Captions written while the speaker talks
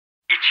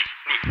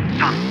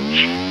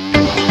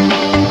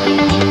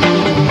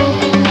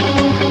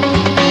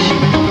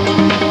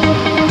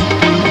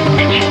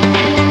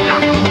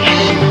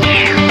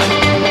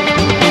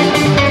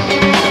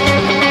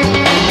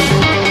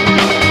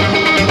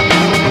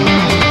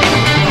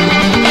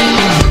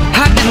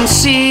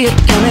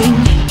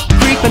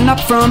Up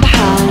from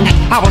behind,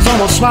 I was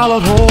almost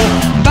swallowed whole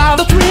by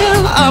the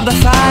thrill of the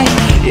fight.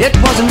 It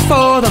wasn't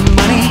for the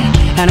money,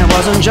 and it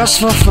wasn't just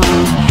for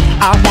fun.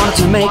 I wanted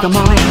to make a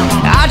mark,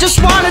 I just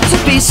wanted to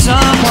be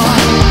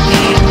someone.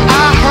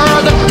 I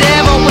heard the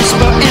devil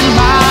whisper in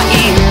my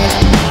ear,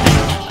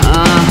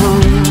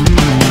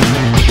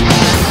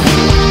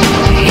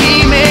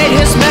 He made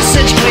his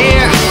message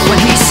clear when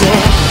he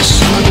said,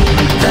 "Sweep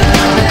the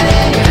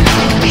leg,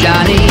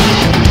 Johnny,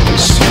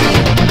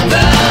 sweep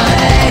the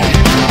leg,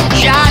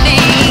 Johnny,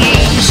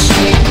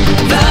 sweep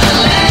the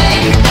leg,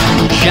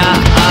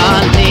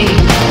 Johnny."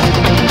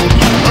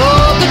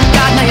 Oh, good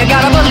God, now you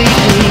gotta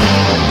believe me.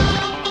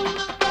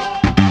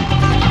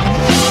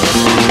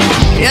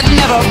 It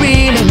never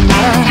really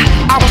mattered,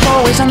 I was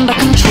always under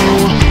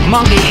control.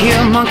 Monkey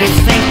here, monkey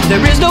think,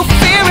 there is no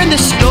fear in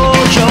this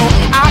dojo.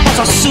 I was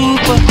a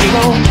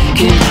superhero,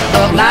 kid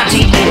of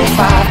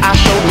 1985, I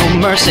showed no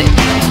mercy.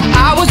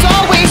 I